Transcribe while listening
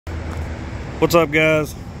What's up,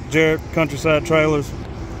 guys? Jarrett, Countryside Trailers.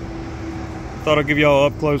 Thought I'd give y'all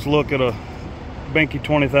an up close look at a Behnke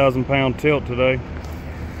 20,000 pound tilt today.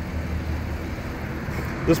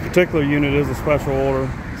 This particular unit is a special order,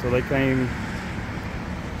 so they came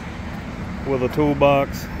with a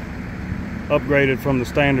toolbox, upgraded from the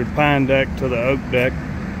standard pine deck to the oak deck.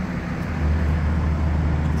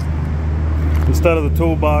 Instead of the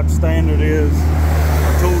toolbox, standard is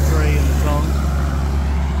a tool tray in the tongue,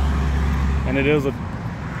 and it is a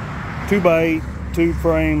 2x8 tube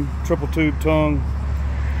frame, triple tube tongue,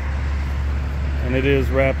 and it is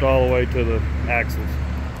wrapped all the way to the axles.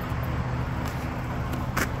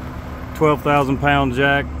 12,000 pound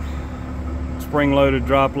jack, spring loaded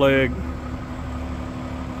drop leg.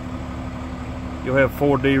 You'll have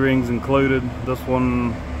 4 D-rings included. This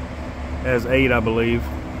one has 8, I believe.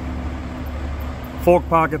 Fork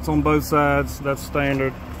pockets on both sides, that's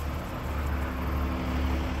standard.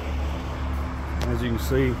 As you can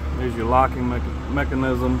see, there's your locking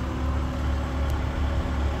mechanism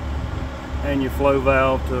and your flow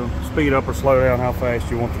valve to speed up or slow down how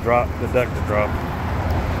fast you want the deck to drop.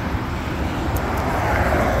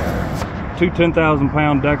 2 10,000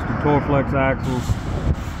 pound Dexter Torflex axles,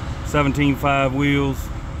 17.5 wheels,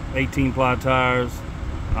 18 ply tires.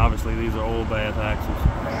 Obviously these are oil bath axles.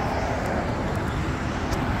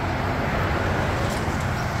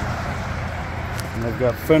 And they've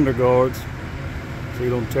got fender guards so you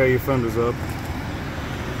don't tear your fenders up.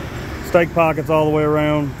 Stake pockets all the way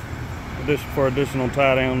around for additional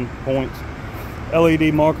tie down points.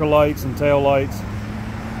 LED marker lights and tail lights.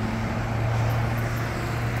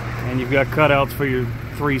 And you've got cutouts for your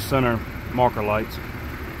 3 center marker lights.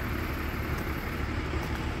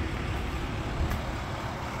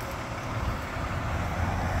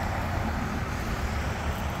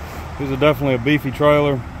 This is definitely a beefy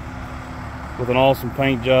trailer with an awesome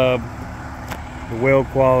paint job. The weld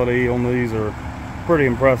quality on these are pretty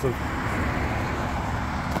impressive.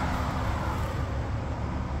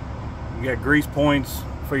 You got grease points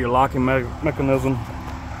for your locking mechanism.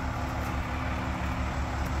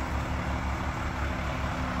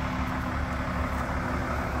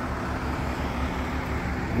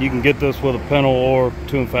 You can get this with a pintle or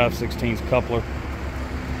 2 5/16 coupler.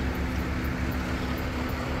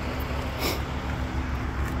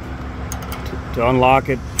 To unlock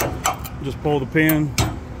it, just pull the pin.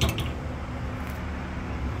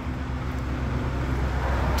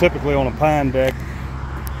 Typically on a pine deck,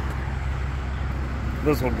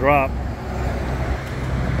 this will drop.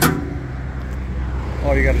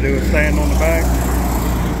 All you got to do is stand on the back.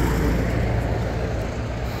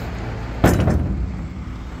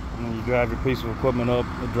 And then you drive your piece of equipment up,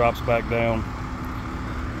 it drops back down.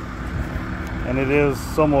 And it is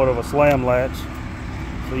somewhat of a slam latch,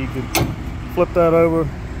 so you could flip that over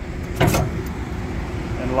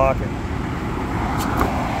and lock it.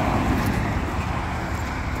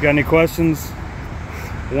 If you got any questions,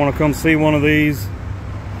 want to come see one of these,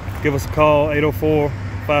 give us a call,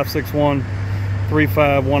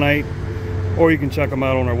 804-561-3518, or you can check them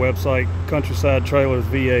out on our website,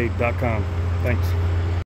 countrysidetrailersva.com. Thanks.